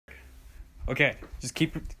Okay, just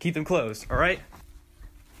keep them closed, all right?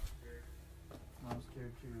 I'm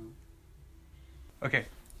scared too. Okay,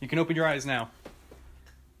 you can open your eyes now.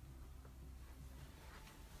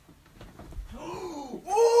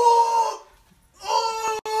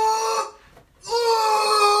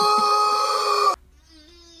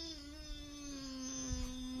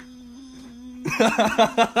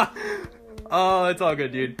 Oh, it's all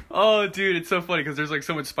good, dude. Oh, dude, it's so funny because there's like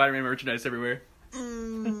so much Spider-Man merchandise everywhere.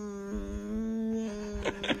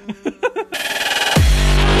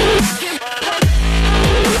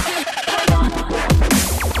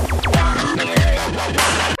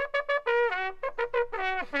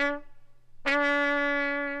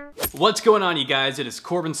 What's going on, you guys? It is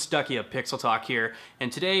Corbin Stuckey of PixelTalk here,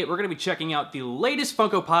 and today we're going to be checking out the latest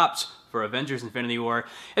Funko Pops for Avengers Infinity War.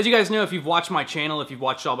 As you guys know, if you've watched my channel, if you've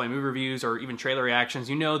watched all my movie reviews or even trailer reactions,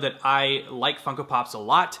 you know that I like Funko Pops a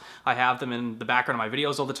lot. I have them in the background of my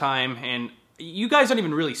videos all the time, and you guys aren't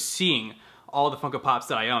even really seeing all the Funko Pops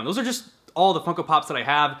that I own. Those are just all the Funko Pops that I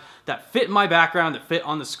have that fit in my background, that fit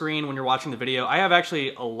on the screen when you're watching the video. I have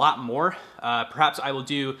actually a lot more. Perhaps I will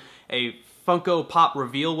do a Funko Pop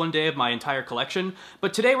reveal one day of my entire collection.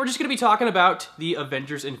 But today we're just going to be talking about the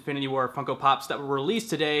Avengers Infinity War Funko Pops that were released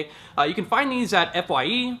today. You can find these at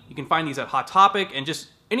FYE, you can find these at Hot Topic, and just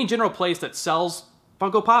any general place that sells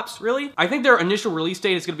Funko Pops, really. I think their initial release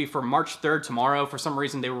date is going to be for March 3rd, tomorrow. For some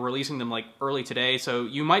reason, they were releasing them like early today, so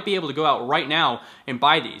you might be able to go out right now and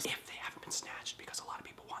buy these if they haven't been snatched, because a lot of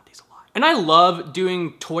people want these a lot. And I love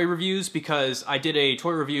doing toy reviews because I did a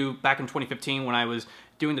toy review back in 2015 when I was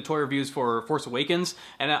doing the toy reviews for Force Awakens,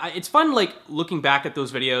 and it's fun like looking back at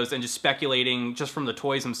those videos and just speculating just from the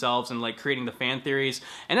toys themselves and like creating the fan theories.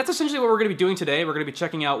 And that's essentially what we're going to be doing today. We're going to be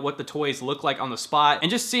checking out what the toys look like on the spot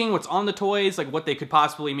and just seeing what's on the toys, like what they could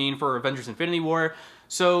possibly mean for Avengers Infinity War.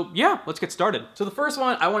 So yeah, let's get started. So the first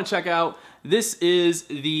one I want to check out, this is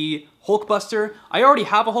the Hulkbuster. I already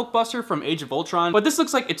have a Hulkbuster from Age of Ultron, but this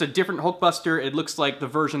looks like it's a different Hulkbuster. It looks like the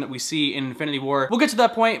version that we see in Infinity War. We'll get to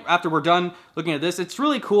that point after we're done looking at this. It's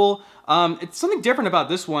really cool. It's something different about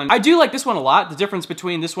this one. I do like this one a lot. The difference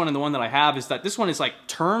between this one and the one that I have is that this one is like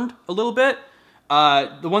turned a little bit.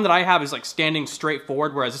 The one that I have is like standing straight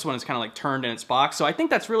forward, whereas this one is kind of like turned in its box. So I think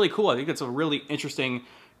that's really cool. I think that's a really interesting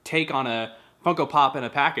take on a Funko Pop in a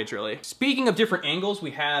package, really. Speaking of different angles,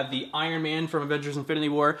 we have the Iron Man from Avengers Infinity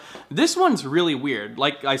War. This one's really weird.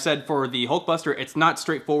 Like I said, for the Hulkbuster, it's not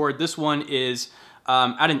straightforward. This one is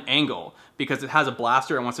at an angle because it has a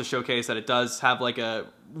blaster and wants to showcase that it does have like a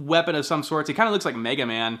weapon of some sorts. He kind of looks like Mega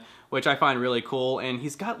Man, which I find really cool. And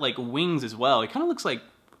he's got like wings as well. He kind of looks like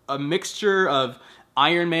a mixture of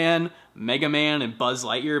Iron Man, Mega Man, and Buzz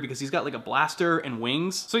Lightyear because he's got like a blaster and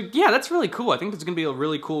wings. So yeah, that's really cool. I think it's gonna be a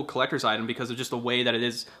really cool collector's item because of just the way that it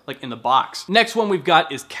is like in the box. Next one we've got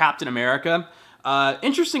is Captain America.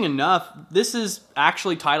 Interesting enough, this is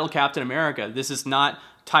actually titled Captain America. This is not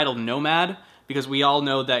titled Nomad because we all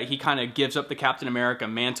know that he kind of gives up the Captain America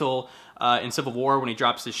mantle in Civil War when he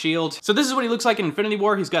drops his shield. So this is what he looks like in Infinity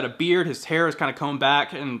War. He's got a beard, his hair is kind of combed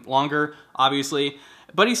back and longer, obviously.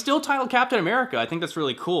 But he's still titled Captain America. I think that's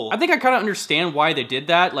really cool. I think I kind of understand why they did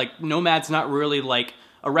that. Like, Nomad's not really like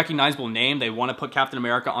a recognizable name. They want to put Captain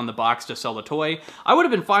America on the box to sell the toy. I would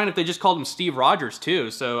have been fine if they just called him Steve Rogers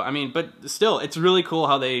too. So, I mean, but still, it's really cool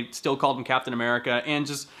how they still called him Captain America. And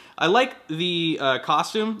just, I like the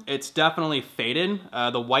costume. It's definitely faded.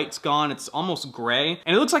 The white's gone. It's almost gray.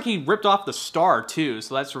 And it looks like he ripped off the star too.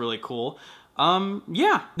 So that's really cool.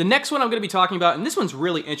 Yeah. The next one I'm going to be talking about, and this one's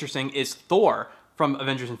really interesting, is Thor from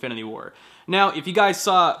Avengers Infinity War. Now, if you guys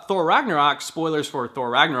saw Thor Ragnarok, spoilers for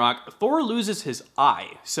Thor Ragnarok, Thor loses his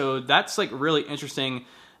eye. So that's like really interesting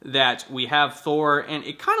that we have Thor, and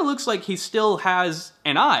it kind of looks like he still has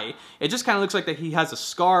an eye. It just kind of looks like that he has a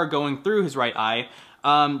scar going through his right eye.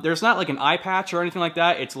 There's not like an eye patch or anything like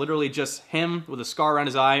that. It's literally just him with a scar around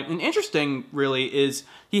his eye. And interesting, really, is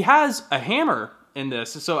he has a hammer in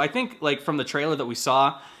this. So I think, like, from the trailer that we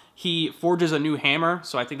saw, he forges a new hammer,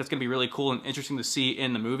 so I think that's going to be really cool and interesting to see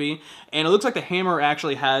in the movie. And it looks like the hammer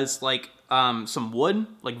actually has, like, some wood,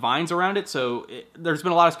 like vines around it, so there's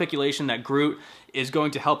been a lot of speculation that Groot is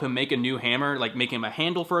going to help him make a new hammer, like make him a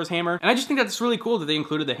handle for his hammer. And I just think that's really cool that they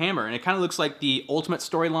included the hammer, and it kind of looks like the Ultimate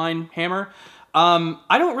Storyline hammer.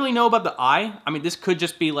 I don't really know about the eye. I mean, this could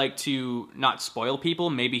just be like to not spoil people.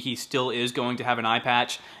 Maybe he still is going to have an eye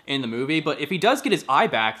patch in the movie, but if he does get his eye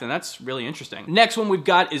back, then that's really interesting. Next one we've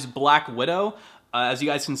got is Black Widow. As you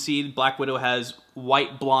guys can see, Black Widow has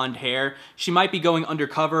white blonde hair. She might be going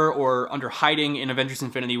undercover or under hiding in Avengers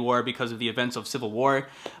Infinity War because of the events of Civil War.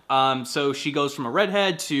 So she goes from a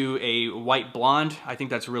redhead to a white blonde. I think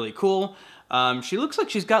that's really cool. She looks like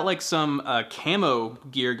she's got like some camo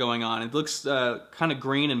gear going on. It looks kind of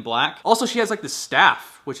green and black. Also, she has like the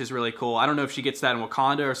staff, which is really cool. I don't know if she gets that in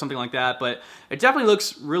Wakanda or something like that, but it definitely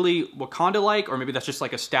looks really Wakanda-like, or maybe that's just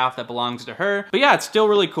like a staff that belongs to her. But yeah, it's still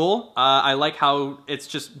really cool. I like how it's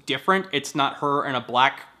just different. It's not her in a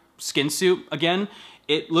black skin suit again.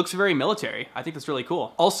 It looks very military. I think that's really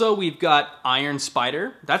cool. Also, we've got Iron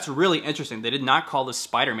Spider. That's really interesting. They did not call this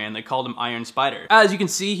Spider-Man. They called him Iron Spider. As you can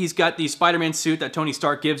see, he's got the Spider-Man suit that Tony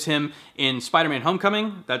Stark gives him in Spider-Man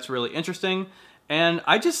Homecoming. That's really interesting. And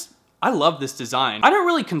I love this design. I don't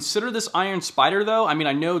really consider this Iron Spider though. I mean,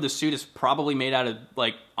 I know the suit is probably made out of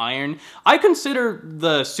like iron. I consider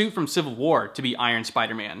the suit from Civil War to be Iron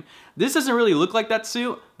Spider-Man. This doesn't really look like that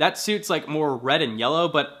suit. That suit's like more red and yellow,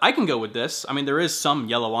 but I can go with this. I mean, there is some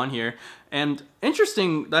yellow on here. And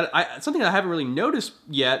interesting that something that I haven't really noticed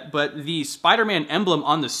yet, but the Spider-Man emblem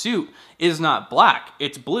on the suit is not black,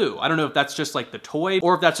 it's blue. I don't know if that's just like the toy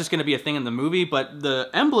or if that's just gonna be a thing in the movie, but the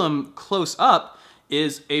emblem close up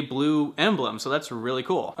is a blue emblem, so that's really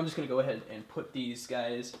cool. I'm just gonna go ahead and put these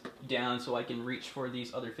guys down so I can reach for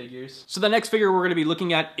these other figures. So the next figure we're gonna be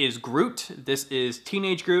looking at is Groot. This is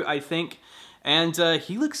Teenage Groot, I think. And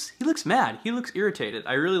he looks mad, he looks irritated.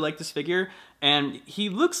 I really like this figure, and he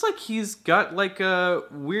looks like he's got like a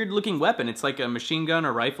weird looking weapon. It's like a machine gun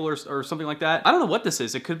or rifle or something like that. I don't know what this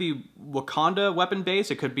is. It could be Wakanda weapon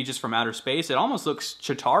base. It could be just from outer space. It almost looks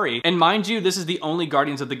Chitauri. And mind you, this is the only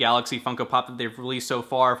Guardians of the Galaxy Funko Pop that they've released so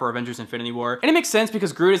far for Avengers Infinity War. And it makes sense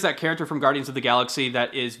because Groot is that character from Guardians of the Galaxy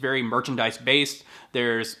that is very merchandise based.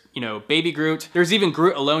 There's, you know, Baby Groot. There's even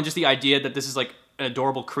Groot alone, just the idea that this is like an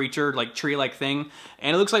adorable creature, like tree-like thing.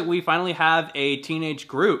 And it looks like we finally have a Teenage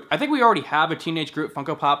Groot. I think we already have a Teenage Groot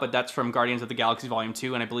Funko Pop, but that's from Guardians of the Galaxy Volume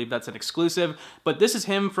 2, and I believe that's an exclusive. But this is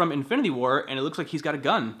him from Infinity War, and it looks like he's got a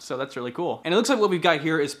gun, so that's really cool. And it looks like what we've got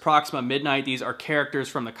here is Proxima Midnight. These are characters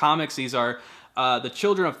from the comics. These are the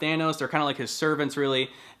children of Thanos. They're kind of like his servants,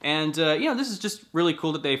 really. And, you know, this is just really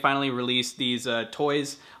cool that they finally released these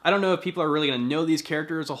toys. I don't know if people are really going to know these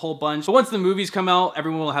characters a whole bunch, but once the movies come out,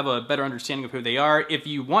 everyone will have a better understanding of who they are. If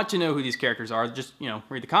you want to know who these characters are, just, you know,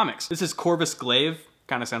 read the comics. This is Corvus Glaive.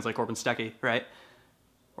 Kind of sounds like Corbin Stuckey, right?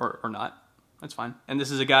 Or not. That's fine. And this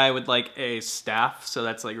is a guy with like a staff, so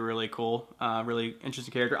that's like really cool, really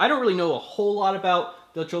interesting character. I don't really know a whole lot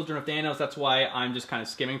about the Children of Thanos. That's why I'm just kind of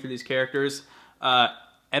skimming through these characters.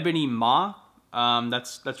 Ebony Maw.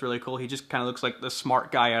 That's really cool. He just kind of looks like the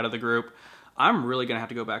smart guy out of the group. I'm really gonna have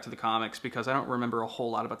to go back to the comics because I don't remember a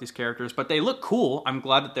whole lot about these characters, but they look cool. I'm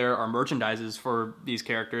glad that there are merchandises for these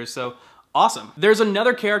characters, so awesome. There's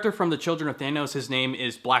another character from the Children of Thanos. His name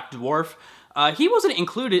is Black Dwarf. He wasn't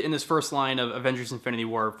included in this first line of Avengers Infinity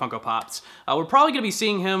War Funko Pops. We're probably going to be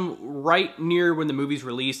seeing him right near when the movie's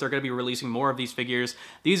released. They're going to be releasing more of these figures.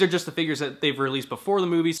 These are just the figures that they've released before the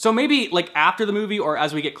movie. So maybe like after the movie or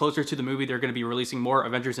as we get closer to the movie, they're going to be releasing more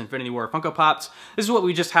Avengers Infinity War Funko Pops. This is what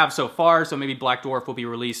we just have so far, so maybe Black Dwarf will be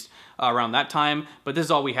released around that time. But this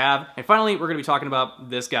is all we have. And finally, we're going to be talking about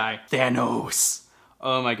this guy, Thanos.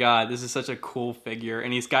 Oh my god, this is such a cool figure.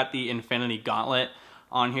 And he's got the Infinity Gauntlet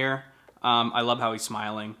on here. I love how he's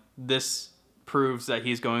smiling. This proves that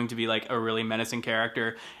he's going to be like a really menacing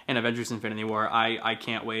character in Avengers Infinity War. I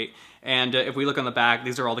can't wait. And if we look on the back,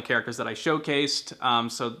 these are all the characters that I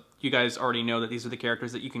showcased. So you guys already know that these are the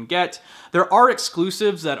characters that you can get. There are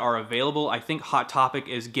exclusives that are available. I think Hot Topic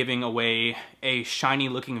is giving away a shiny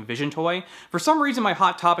looking Vision toy. For some reason, my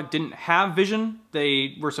Hot Topic didn't have Vision.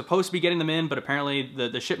 They were supposed to be getting them in, but apparently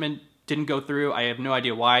the shipment didn't go through. I have no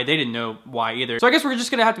idea why. They didn't know why either. So I guess we're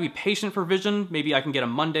just gonna have to be patient for Vision. Maybe I can get him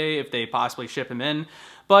Monday if they possibly ship him in.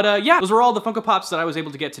 But yeah, those were all the Funko Pops that I was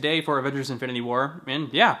able to get today for Avengers Infinity War. And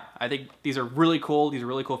yeah, I think these are really cool. These are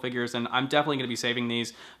really cool figures, and I'm definitely gonna be saving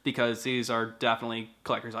these because these are definitely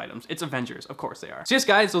collector's items. It's Avengers, of course they are. So yes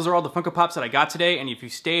guys, those are all the Funko Pops that I got today, and if you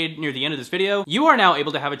stayed near the end of this video, you are now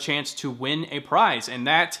able to have a chance to win a prize, and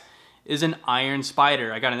that is an Iron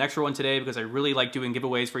Spider. I got an extra one today because I really like doing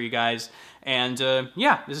giveaways for you guys. And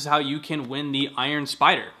yeah, this is how you can win the Iron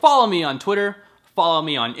Spider. Follow me on Twitter, follow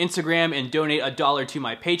me on Instagram, and donate $1 to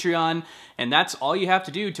my Patreon. And that's all you have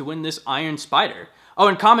to do to win this Iron Spider. Oh,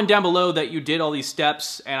 and comment down below that you did all these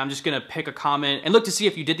steps, and I'm just gonna pick a comment and look to see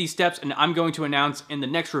if you did these steps, and I'm going to announce in the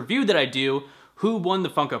next review that I do who won the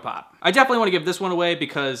Funko Pop. I definitely wanna give this one away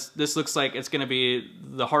because this looks like it's gonna be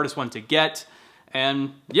the hardest one to get.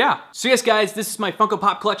 And yeah, so yes guys, this is my Funko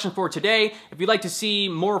Pop collection for today. If you'd like to see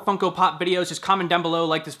more Funko Pop videos, just comment down below,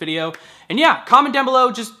 like this video. And yeah, comment down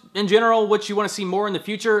below just in general what you want to see more in the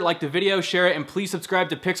future. Like the video, share it, and please subscribe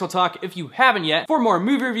to PixelTalk if you haven't yet for more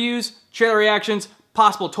movie reviews, trailer reactions,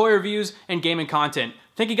 possible toy reviews, and gaming content.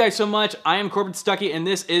 Thank you guys so much. I am Corbin Stuckey, and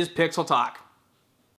this is Pixel Talk.